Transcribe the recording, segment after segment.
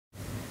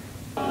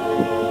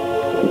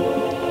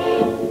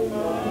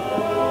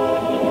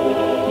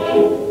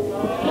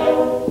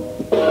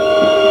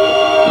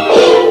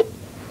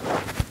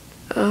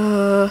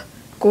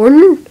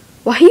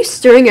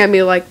staring at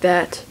me like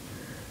that?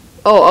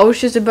 Oh, I was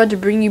just about to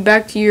bring you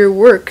back to your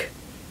work.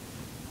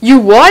 You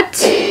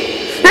what?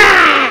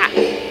 Ah!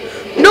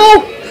 No!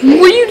 What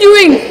are you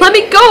doing? Let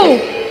me go!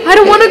 I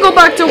don't want to go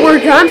back to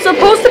work. I'm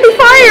supposed to be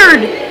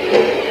fired!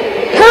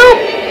 Help!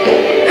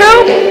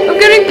 Help! I'm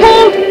getting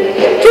pulled!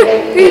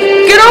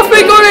 Get off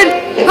me, Gordon!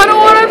 I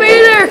don't want to be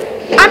there!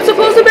 I'm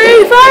supposed to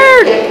be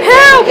fired!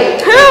 Help!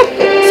 Help!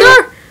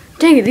 Sir!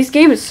 Dang it, this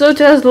game is so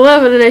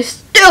 2011 and I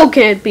still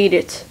can't beat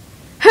it.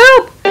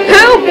 Help!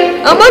 Help!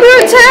 I'm under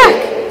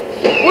attack!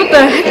 What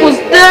the heck was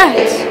that?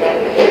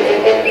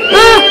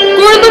 Ah!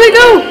 Gordon, let me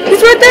go!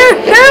 He's right there!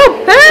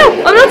 Help! Help!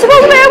 I'm not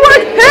supposed to be at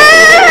work!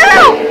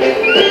 Help!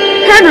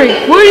 Henry,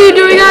 what are you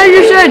doing out of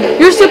your shed?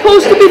 You're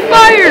supposed to be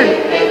fired!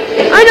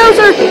 I know,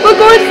 sir, but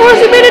Gordon's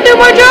forcing me to do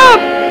my job!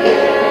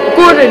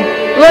 Gordon,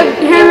 let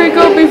Henry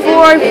go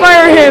before I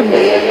fire him!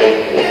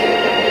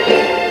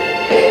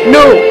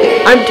 No,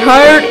 I'm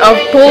tired of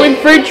pulling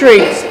freight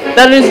trains.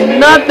 That is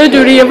not the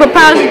duty of a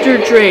passenger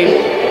train.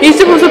 He's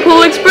supposed to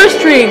pull express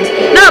trains,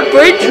 not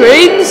freight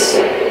trains.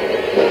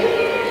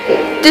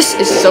 This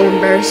is so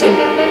embarrassing.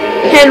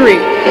 Henry,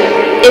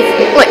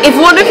 if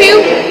one of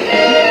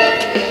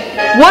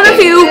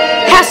you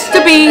has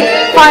to be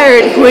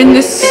fired when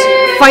this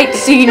fight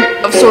scene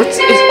of sorts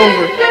is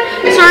over.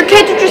 Sir,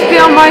 can't you just be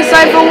on my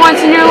side for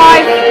once in your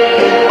life?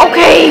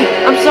 Okay,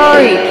 I'm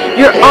sorry.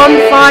 You're on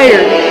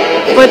fire.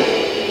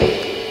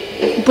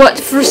 But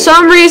for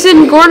some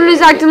reason, Gordon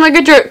is acting like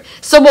a jerk,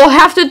 so we'll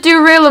have to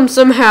derail him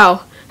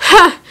somehow.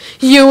 Ha!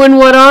 You and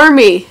what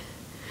army?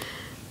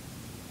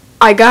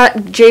 I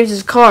got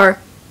James's car.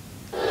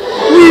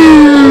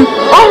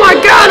 Oh my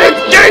god,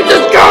 it's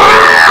James's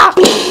car!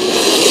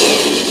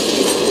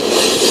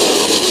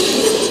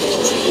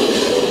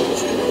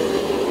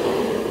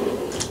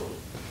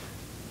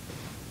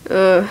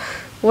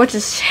 What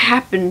just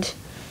happened?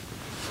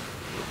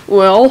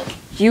 Well,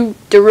 you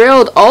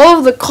derailed all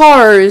of the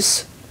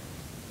cars.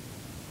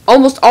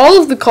 Almost all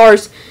of the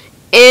cars.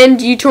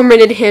 And you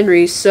tormented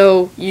Henry,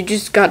 so you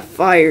just got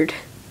fired.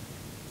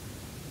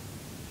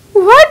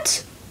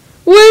 What?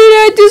 What did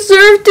I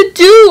deserve to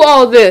do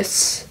all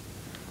this?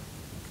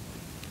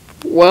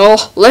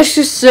 Well, let's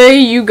just say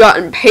you got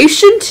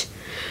impatient,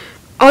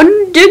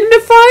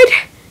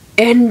 undignified,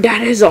 and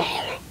that is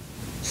all.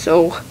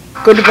 So,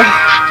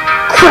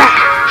 goodbye. Crap!